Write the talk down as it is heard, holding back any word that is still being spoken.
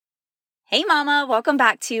Hey mama, welcome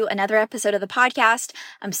back to another episode of the podcast.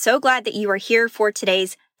 I'm so glad that you are here for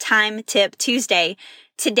today's Time Tip Tuesday.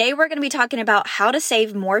 Today we're going to be talking about how to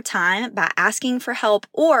save more time by asking for help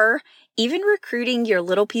or even recruiting your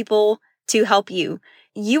little people to help you.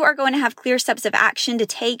 You are going to have clear steps of action to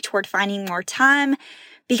take toward finding more time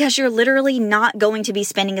because you're literally not going to be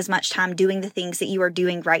spending as much time doing the things that you are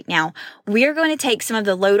doing right now. We're going to take some of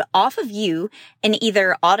the load off of you and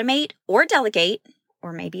either automate or delegate,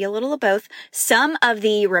 or maybe a little of both, some of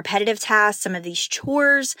the repetitive tasks, some of these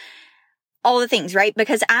chores, all the things, right?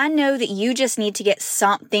 Because I know that you just need to get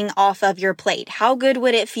something off of your plate. How good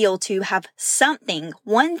would it feel to have something,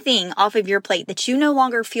 one thing off of your plate that you no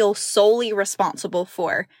longer feel solely responsible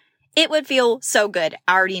for? It would feel so good.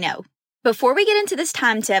 I already know. Before we get into this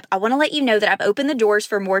time tip, I want to let you know that I've opened the doors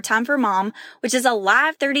for More Time for Mom, which is a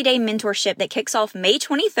live 30-day mentorship that kicks off May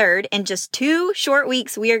 23rd. In just 2 short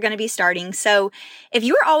weeks, we are going to be starting. So if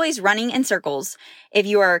you are always running in circles, if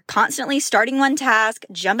you are constantly starting one task,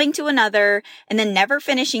 jumping to another, and then never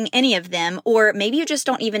finishing any of them, or maybe you just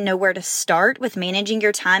don't even know where to start with managing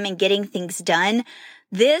your time and getting things done,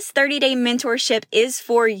 this 30-day mentorship is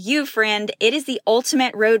for you, friend. It is the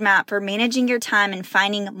ultimate roadmap for managing your time and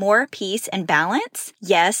finding more peace and balance.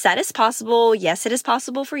 Yes, that is possible. Yes, it is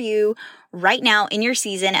possible for you right now in your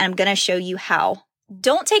season, and I'm going to show you how.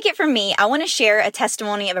 Don't take it from me. I want to share a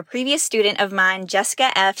testimony of a previous student of mine,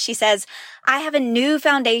 Jessica F. She says, I have a new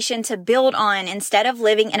foundation to build on instead of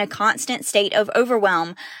living in a constant state of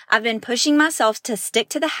overwhelm. I've been pushing myself to stick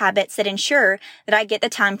to the habits that ensure that I get the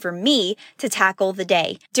time for me to tackle the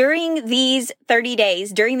day. During these 30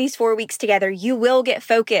 days, during these 4 weeks together, you will get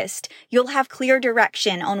focused. You'll have clear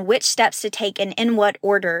direction on which steps to take and in what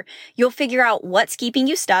order. You'll figure out what's keeping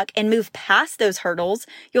you stuck and move past those hurdles.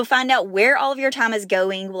 You'll find out where all of your time is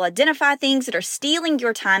going. We'll identify things that are stealing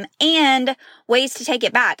your time and ways to take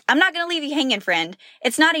it back. I'm not going to leave you hanging, friend.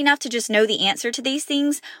 It's not enough to just know the answer to these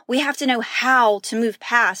things. We have to know how to move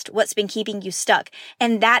past what's been keeping you stuck.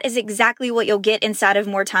 And that is exactly what you'll get inside of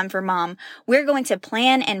More Time for Mom. We're going to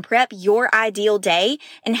plan and prep your ideal day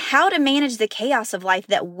and how to manage the chaos of life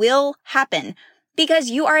that will happen because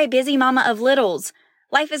you are a busy mama of littles.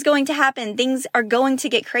 Life is going to happen. Things are going to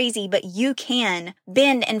get crazy, but you can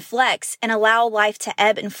bend and flex and allow life to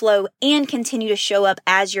ebb and flow and continue to show up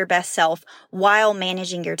as your best self while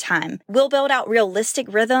managing your time. We'll build out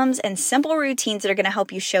realistic rhythms and simple routines that are going to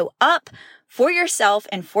help you show up for yourself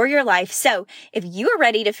and for your life. So if you are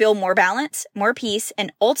ready to feel more balance, more peace,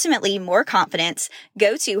 and ultimately more confidence,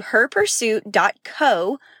 go to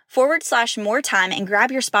herpursuit.co/more time and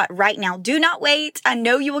grab your spot right now. Do not wait. I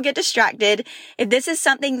know you will get distracted. If this is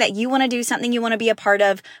something that you want to do, something you want to be a part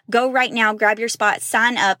of, go right now, grab your spot,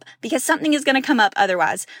 sign up because something is going to come up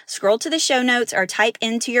otherwise. Scroll to the show notes or type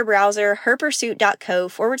into your browser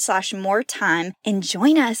herpursuit.co/more time and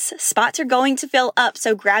join us. Spots are going to fill up,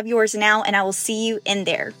 so grab yours now and I will see you in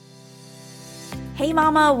there. Hey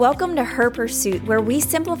mama, welcome to Her Pursuit, where we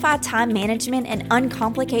simplify time management and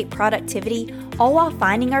uncomplicate productivity, all while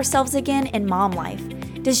finding ourselves again in mom life.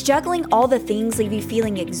 Does juggling all the things leave you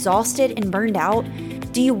feeling exhausted and burned out?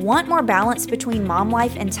 Do you want more balance between mom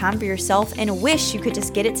life and time for yourself and wish you could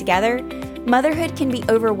just get it together? Motherhood can be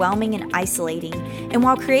overwhelming and isolating, and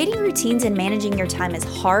while creating routines and managing your time is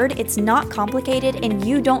hard, it's not complicated and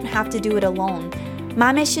you don't have to do it alone.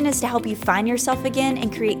 My mission is to help you find yourself again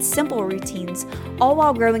and create simple routines, all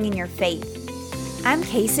while growing in your faith. I'm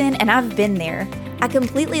Kaysen, and I've been there. I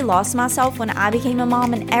completely lost myself when I became a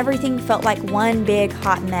mom and everything felt like one big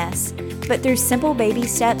hot mess. But through simple baby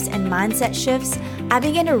steps and mindset shifts, I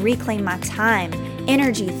began to reclaim my time,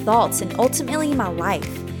 energy, thoughts, and ultimately my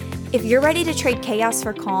life. If you're ready to trade chaos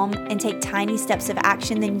for calm and take tiny steps of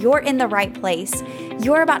action, then you're in the right place.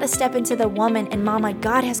 You're about to step into the woman and mama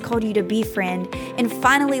God has called you to be, friend, and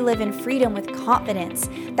finally live in freedom with confidence.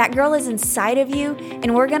 That girl is inside of you,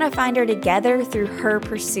 and we're going to find her together through Her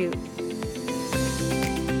Pursuit.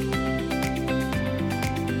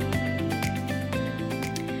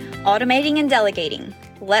 Automating and delegating.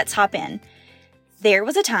 Let's hop in. There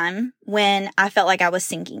was a time when I felt like I was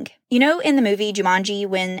sinking. You know, in the movie Jumanji,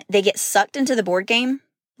 when they get sucked into the board game,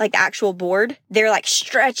 like the actual board, they're like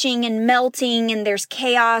stretching and melting and there's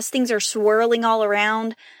chaos. Things are swirling all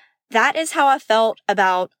around. That is how I felt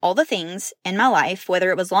about all the things in my life,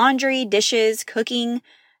 whether it was laundry, dishes, cooking,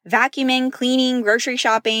 vacuuming, cleaning, grocery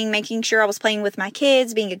shopping, making sure I was playing with my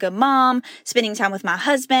kids, being a good mom, spending time with my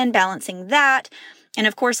husband, balancing that. And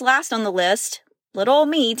of course, last on the list, little old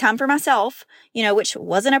me, time for myself, which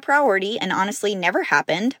wasn't a priority and honestly never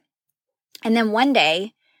happened. And then one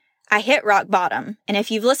day I hit rock bottom. And if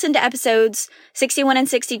you've listened to episodes 61 and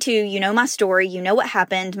 62, you know my story, you know what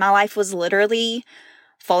happened. My life was literally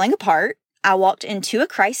falling apart. I walked into a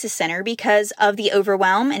crisis center because of the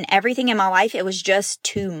overwhelm and everything in my life. It was just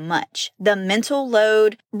too much. The mental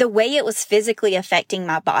load, the way it was physically affecting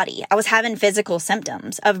my body. I was having physical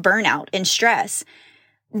symptoms of burnout and stress.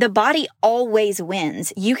 The body always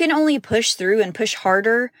wins. You can only push through and push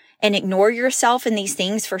harder and ignore yourself in these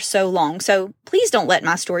things for so long. So please don't let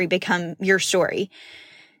my story become your story.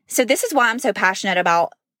 So this is why I'm so passionate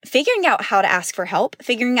about figuring out how to ask for help,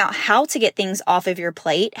 figuring out how to get things off of your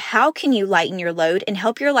plate. How can you lighten your load and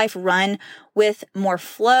help your life run with more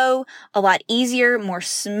flow, a lot easier, more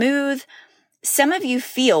smooth? Some of you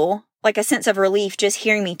feel like a sense of relief just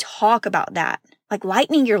hearing me talk about that, like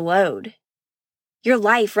lightening your load, your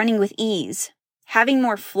life running with ease, having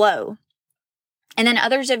more flow. And then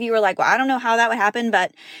others of you are like, well, I don't know how that would happen,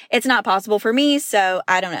 but it's not possible for me, so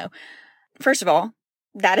I don't know. First of all,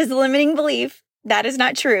 that is a limiting belief. That is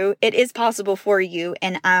not true. It is possible for you,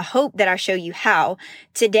 and I hope that I show you how.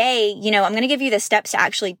 Today, I'm going to give you the steps to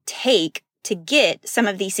actually take to get some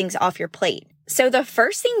of these things off your plate. So the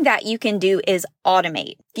first thing that you can do is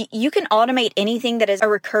automate. You can automate anything that is a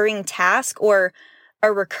recurring task or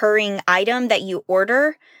a recurring item that you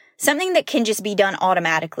order, something that can just be done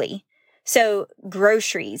automatically. So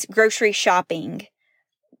groceries, grocery shopping,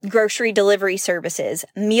 grocery delivery services,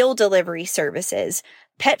 meal delivery services,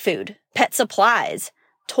 pet food, pet supplies,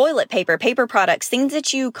 toilet paper, paper products, things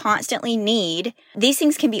that you constantly need. These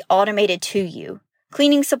things can be automated to you.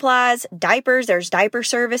 Cleaning supplies, diapers, there's diaper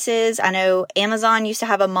services. I know Amazon used to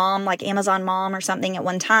have a mom, like Amazon Mom or something at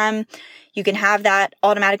one time. You can have that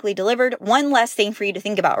automatically delivered. One less thing for you to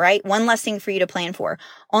think about, right? One less thing for you to plan for.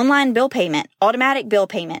 Online bill payment, automatic bill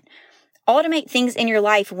payment. Automate things in your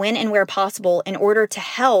life when and where possible in order to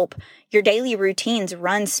help your daily routines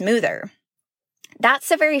run smoother. That's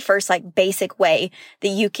the very first, basic way that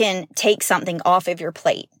you can take something off of your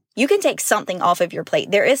plate. You can take something off of your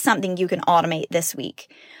plate. There is something you can automate this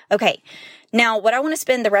week. Okay. Now, what I want to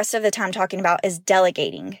spend the rest of the time talking about is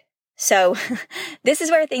delegating. So this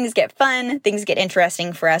is where things get fun, things get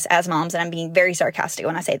interesting for us as moms, and I'm being very sarcastic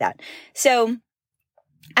when I say that. So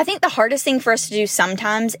I think the hardest thing for us to do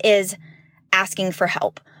sometimes is asking for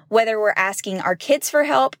help. Whether we're asking our kids for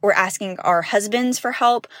help, we're asking our husbands for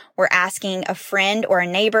help, we're asking a friend or a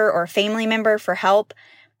neighbor or a family member for help.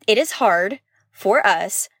 It is hard for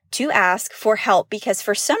us to ask for help because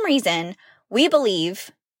for some reason we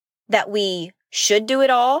believe that we should do it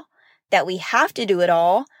all, that we have to do it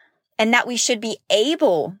all, and that we should be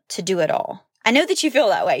able to do it all. I know that you feel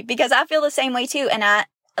that way because I feel the same way too, and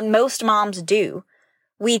most moms do.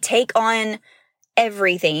 We take on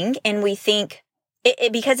everything and we think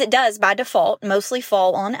it because it does by default mostly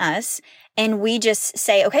fall on us, and we just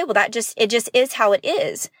say, okay, well it just is how it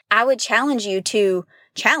is. I would challenge you to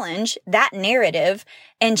challenge that narrative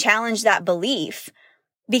and challenge that belief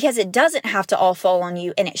because it doesn't have to all fall on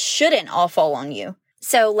you and it shouldn't all fall on you.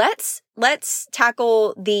 So let's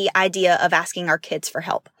tackle the idea of asking our kids for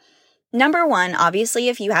help. Number one, obviously,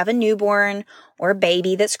 if you have a newborn or a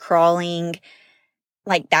baby that's crawling,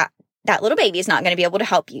 like that little baby is not going to be able to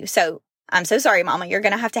help you. So I'm so sorry, Mama. You're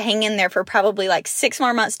going to have to hang in there for probably 6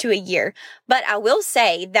 more months to a year. But I will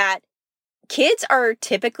say that kids are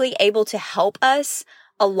typically able to help us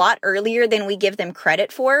a lot earlier than we give them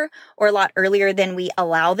credit for, or a lot earlier than we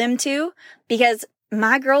allow them to, because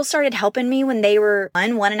my girls started helping me when they were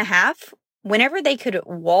 1.5, whenever they could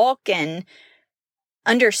walk and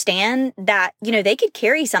understand that, they could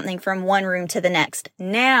carry something from one room to the next.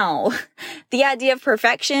 Now, the idea of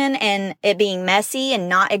perfection and it being messy and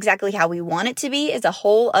not exactly how we want it to be is a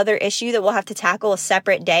whole other issue that we'll have to tackle a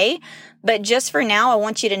separate day. But just for now, I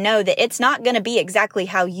want you to know that it's not going to be exactly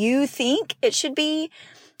how you think it should be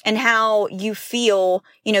and how you feel,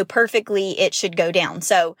 perfectly it should go down.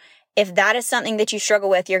 So if that is something that you struggle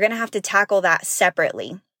with, you're going to have to tackle that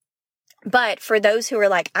separately. But for those who are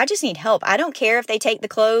like, I just need help. I don't care if they take the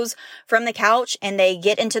clothes from the couch and they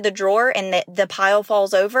get into the drawer and the pile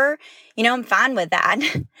falls over. I'm fine with that.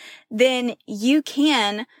 Then you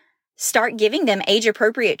can start giving them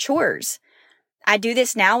age-appropriate chores. I do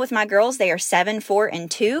this now with my girls. They are 7, 4,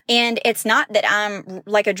 and 2. And it's not that I'm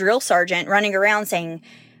like a drill sergeant running around saying,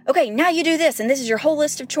 okay, now you do this, and this is your whole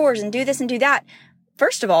list of chores, and do this and do that.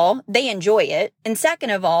 First of all, they enjoy it. And second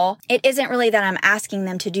of all, it isn't really that I'm asking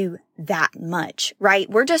them to do that much, right?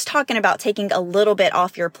 We're just talking about taking a little bit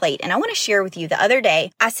off your plate. And I want to share with you, the other day,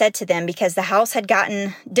 I said to them, because the house had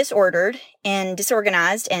gotten disordered and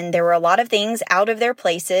disorganized, and there were a lot of things out of their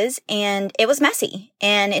places, and it was messy,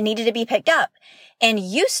 and it needed to be picked up. And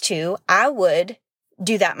used to, I would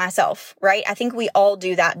do that myself, right? I think we all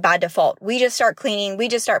do that by default. We just start cleaning, we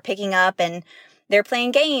just start picking up, and they're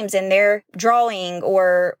playing games and they're drawing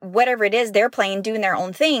or whatever it is they're playing, doing their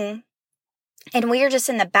own thing. And we are just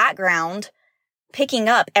in the background picking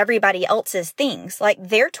up everybody else's things, like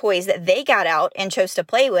their toys that they got out and chose to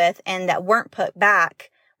play with and that weren't put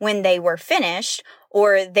back when they were finished,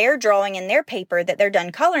 or their drawing in their paper that they're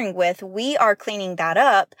done coloring with. We are cleaning that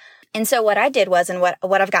up. And so what I did was, and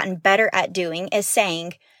what I've gotten better at doing is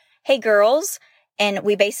saying, hey girls, and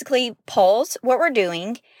we basically pause what we're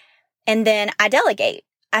doing, and then I delegate.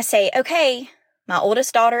 I say, okay, my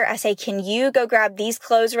oldest daughter, I say, can you go grab these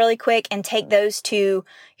clothes really quick and take those to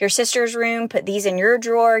your sister's room, put these in your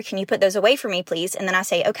drawer, can you put those away for me, please? And then I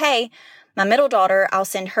say, okay, my middle daughter, I'll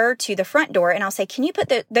send her to the front door and I'll say, can you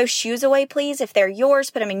put those shoes away, please? If they're yours,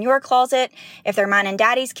 put them in your closet. If they're mine and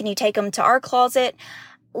daddy's, can you take them to our closet?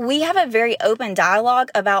 We have a very open dialogue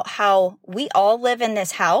about how we all live in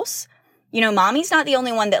this house. You know, mommy's not the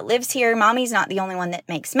only one that lives here. Mommy's not the only one that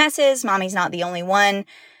makes messes. Mommy's not the only one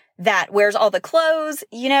that wears all the clothes,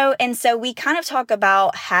 you know? And so we kind of talk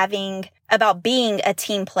about being a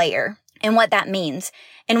team player and what that means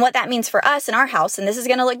and what that means for us in our house. And this is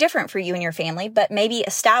going to look different for you and your family, but maybe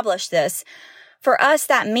establish this. For us,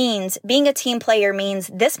 that means being a team player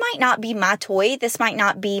means this might not be my toy. This might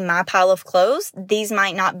not be my pile of clothes. These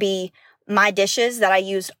might not be my dishes that I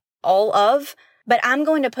use all of, but I'm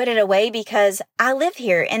going to put it away because I live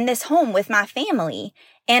here in this home with my family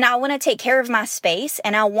and I want to take care of my space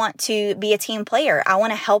and I want to be a team player. I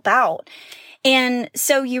want to help out. And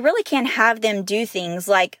so you really can have them do things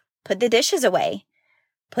like put the dishes away,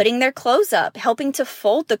 putting their clothes up, helping to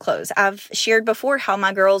fold the clothes. I've shared before how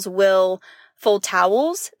my girls will fold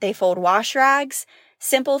towels, they fold wash rags,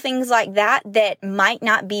 simple things like that might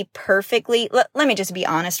not be perfectly, let me just be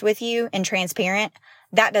honest with you and transparent.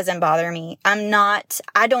 That doesn't bother me.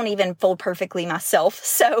 I don't even fold perfectly myself.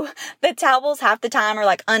 So the towels half the time are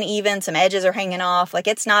like uneven, some edges are hanging off. Like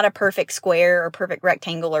it's not a perfect square or perfect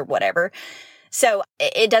rectangle or whatever. So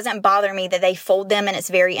it doesn't bother me that they fold them and it's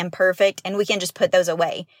very imperfect and we can just put those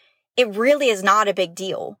away. It really is not a big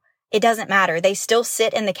deal. It doesn't matter. They still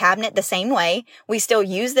sit in the cabinet the same way. We still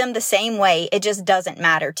use them the same way. It just doesn't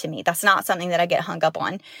matter to me. That's not something that I get hung up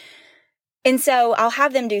on. And so I'll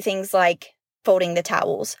have them do things like folding the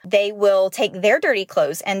towels. They will take their dirty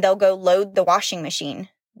clothes and they'll go load the washing machine.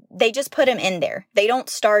 They just put them in there. They don't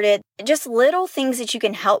start it. Just little things that you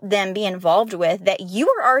can help them be involved with that you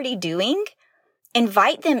are already doing.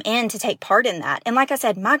 Invite them in to take part in that. And like I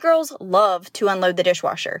said, my girls love to unload the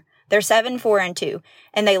dishwasher. They're 7, 4, and 2,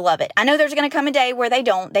 and they love it. I know there's going to come a day where they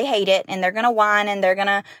don't. They hate it, and they're going to whine, and they're going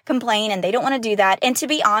to complain, and they don't want to do that. And to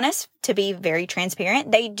be honest, to be very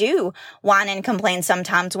transparent, they do whine and complain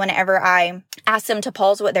sometimes whenever I ask them to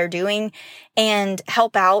pause what they're doing and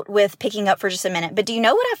help out with picking up for just a minute. But do you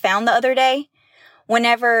know what I found the other day?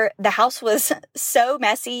 Whenever the house was so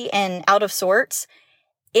messy and out of sorts,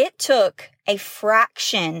 it took a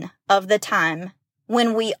fraction of the time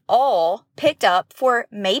when we all picked up for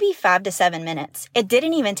maybe 5 to 7 minutes. It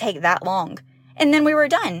didn't even take that long. And then we were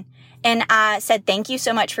done. And I said, thank you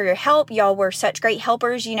so much for your help. Y'all were such great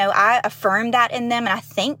helpers. You know, I affirmed that in them and I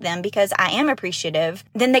thank them because I am appreciative.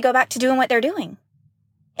 Then they go back to doing what they're doing.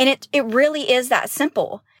 And it really is that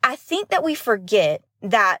simple. I think that we forget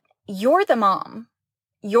that you're the mom.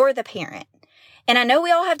 You're the parent. And I know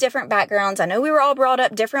we all have different backgrounds. I know we were all brought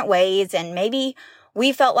up different ways, and maybe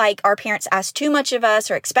we felt like our parents asked too much of us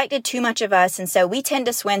or expected too much of us. And so we tend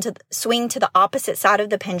to swing to the opposite side of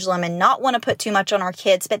the pendulum and not want to put too much on our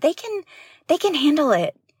kids, but they can handle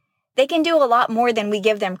it. They can do a lot more than we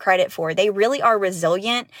give them credit for. They really are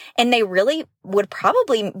resilient, and they really would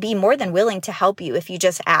probably be more than willing to help you if you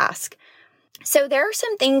just ask. So there are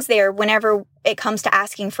some things there whenever it comes to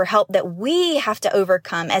asking for help that we have to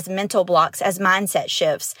overcome as mental blocks, as mindset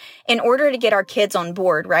shifts in order to get our kids on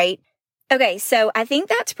board, right? Okay, so I think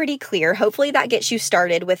that's pretty clear. Hopefully that gets you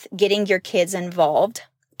started with getting your kids involved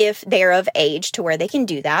if they're of age to where they can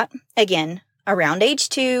do that. Again, around age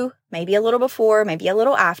 2, maybe a little before, maybe a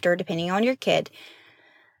little after, depending on your kid.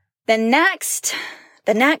 The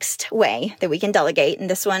next way that we can delegate, and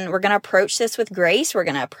this one, we're going to approach this with grace. We're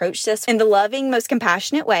going to approach this in the loving, most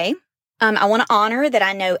compassionate way. I want to honor that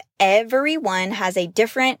I know everyone has a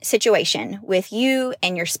different situation with you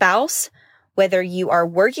and your spouse, whether you are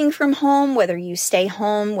working from home, whether you stay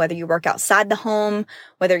home, whether you work outside the home,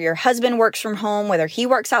 whether your husband works from home, whether he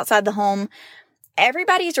works outside the home.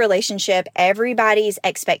 Everybody's relationship, everybody's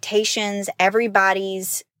expectations,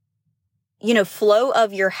 everybody's, flow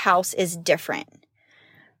of your house is different.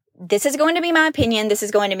 this is going to be my opinion. This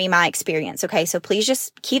is going to be my experience. Okay. So please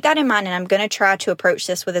just keep that in mind. And I'm going to try to approach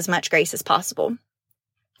this with as much grace as possible.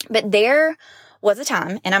 But there was a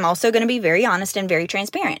time, and I'm also going to be very honest and very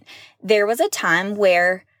transparent. There was a time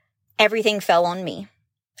where everything fell on me.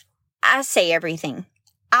 I say everything.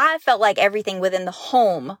 I felt like everything within the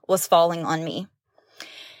home was falling on me.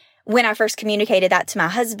 When I first communicated that to my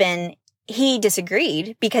husband, he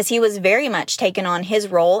disagreed because he was very much taking on his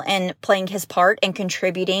role and playing his part and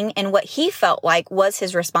contributing in what he felt like was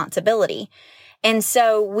his responsibility. And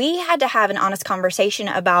so we had to have an honest conversation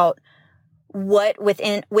about what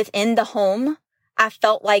within the home I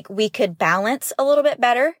felt like we could balance a little bit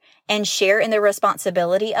better and share in the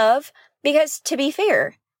responsibility of, because to be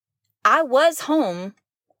fair, I was home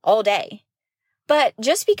all day. But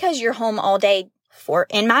just because you're home all day,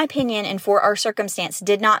 in my opinion and for our circumstance,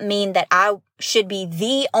 did not mean that I should be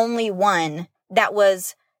the only one that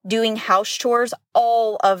was doing house chores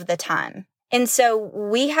all of the time. And so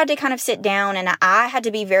we had to kind of sit down, and I had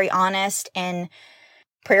to be very honest and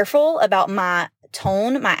prayerful about my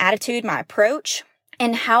tone, my attitude, my approach,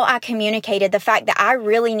 and how I communicated the fact that I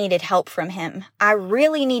really needed help from him. I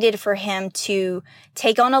really needed for him to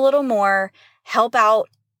take on a little more, help out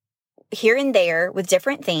here and there with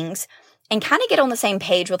different things, and kind of get on the same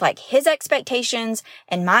page with like his expectations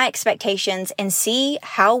and my expectations, and see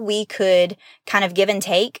how we could kind of give and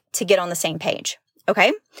take to get on the same page.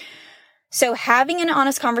 Okay. So having an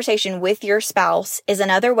honest conversation with your spouse is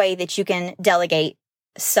another way that you can delegate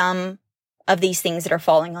some of these things that are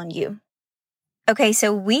falling on you. Okay,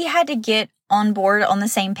 so we had to get on board on the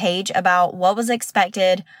same page about what was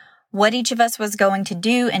expected, what each of us was going to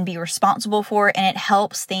do and be responsible for, and it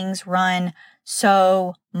helps things run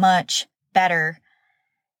so much better.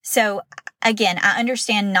 So again, I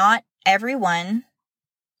understand not everyone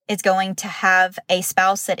is going to have a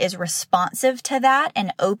spouse that is responsive to that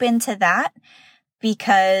and open to that,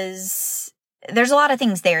 because there's a lot of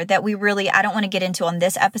things there that I don't want to get into on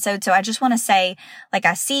this episode. So I just want to say, like,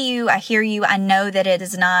 I see you, I hear you. I know that it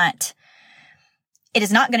is not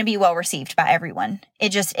going to be well received by everyone. It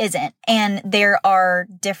just isn't. And there are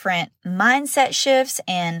different mindset shifts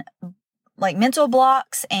and like mental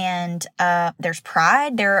blocks, and there's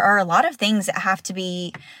pride. There are a lot of things that have to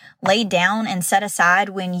be laid down and set aside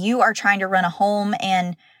when you are trying to run a home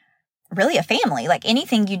and really a family. Like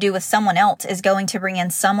anything you do with someone else is going to bring in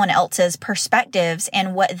someone else's perspectives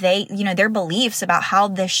and what they, their beliefs about how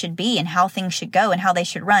this should be and how things should go and how they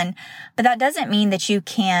should run. But that doesn't mean that you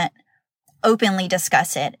can't openly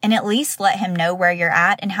discuss it and at least let him know where you're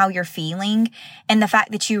at and how you're feeling, and the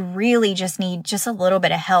fact that you really just need just a little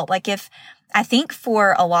bit of help. Like I think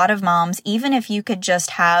for a lot of moms, even if you could just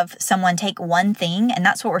have someone take one thing, and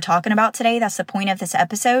that's what we're talking about today, that's the point of this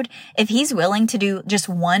episode. If he's willing to do just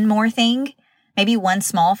one more thing, maybe one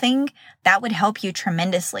small thing, that would help you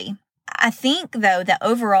tremendously. I think though that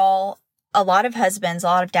overall, a lot of husbands, a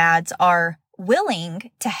lot of dads are willing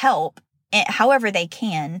to help however they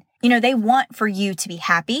can. They want for you to be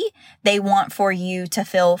happy. They want for you to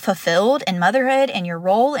feel fulfilled in motherhood and your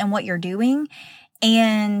role and what you're doing.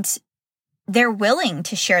 And they're willing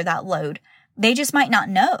to share that load. They just might not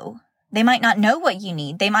know. They might not know what you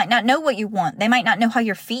need. They might not know what you want. They might not know how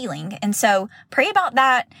you're feeling. And so pray about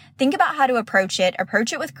that. Think about how to approach it.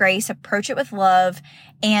 Approach it with grace. Approach it with love.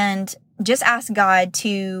 And just ask God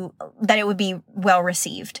that it would be well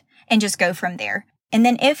received, and just go from there. And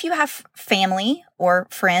then if you have family or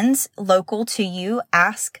friends local to you,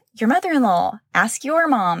 ask your mother-in-law, ask your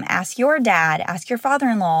mom, ask your dad, ask your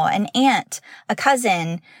father-in-law, an aunt, a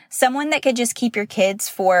cousin, someone that could just keep your kids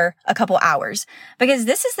for a couple hours. Because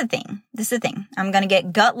this is the thing. I'm going to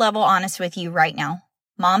get gut level honest with you right now.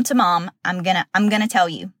 Mom to mom, I'm going to tell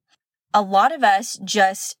you. A lot of us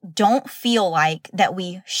just don't feel like that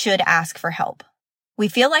we should ask for help. We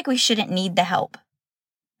feel like we shouldn't need the help.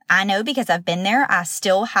 I know, because I've been there. I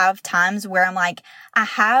still have times where I'm like, I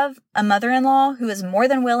have a mother-in-law who is more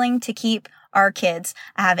than willing to keep our kids.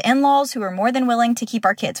 I have in-laws who are more than willing to keep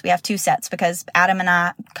our kids. We have 2 sets because Adam and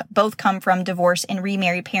I both come from divorced and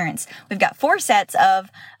remarried parents. We've got 4 sets of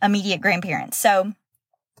immediate grandparents. So,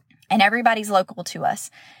 and everybody's local to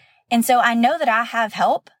us. And so I know that I have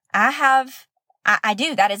help. I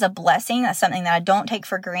do. That is a blessing. That's something that I don't take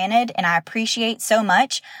for granted and I appreciate so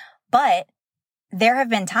much. But there have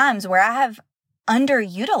been times where I have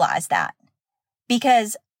underutilized that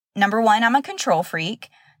because, number 1, I'm a control freak.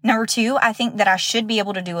 Number 2, I think that I should be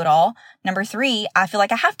able to do it all. Number 3, I feel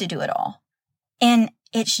like I have to do it all. And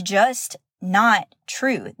it's just not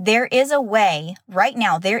true. There is a way right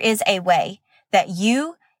now. There is a way that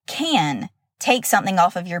you can take something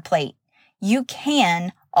off of your plate. You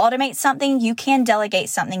can automate something. You can delegate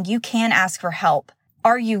something. You can ask for help.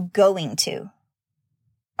 Are you going to?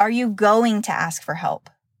 Are you going to ask for help?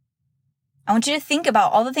 I want you to think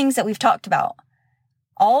about all the things that we've talked about.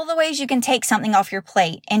 All the ways you can take something off your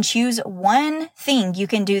plate and choose one thing you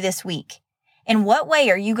can do this week. In what way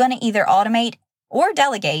are you going to either automate or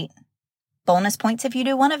delegate? Bonus points if you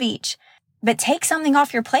do one of each. But take something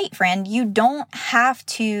off your plate, friend. You don't have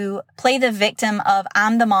to play the victim of,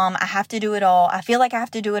 I'm the mom, I have to do it all, I feel like I have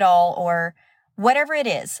to do it all, or whatever it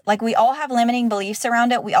is. Like, we all have limiting beliefs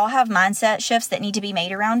around it. We all have mindset shifts that need to be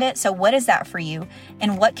made around it. So what is that for you?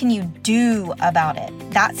 And what can you do about it?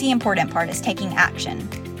 That's the important part, is taking action.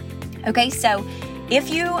 Okay, so if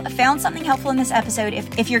you found something helpful in this episode,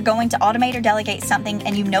 if you're going to automate or delegate something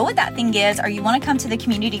and you know what that thing is, or you want to come to the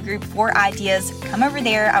community group for ideas, come over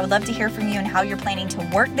there. I would love to hear from you and how you're planning to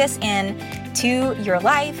work this in to your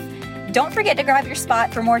life. Don't forget to grab your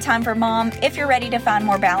spot for More Time for Mom if you're ready to find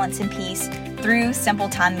more balance and peace through simple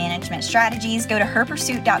time management strategies. Go to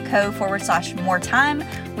herpursuit.co/more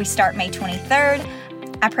time. We start May 23rd.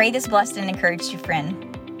 I pray this blessed and encouraged you, friend.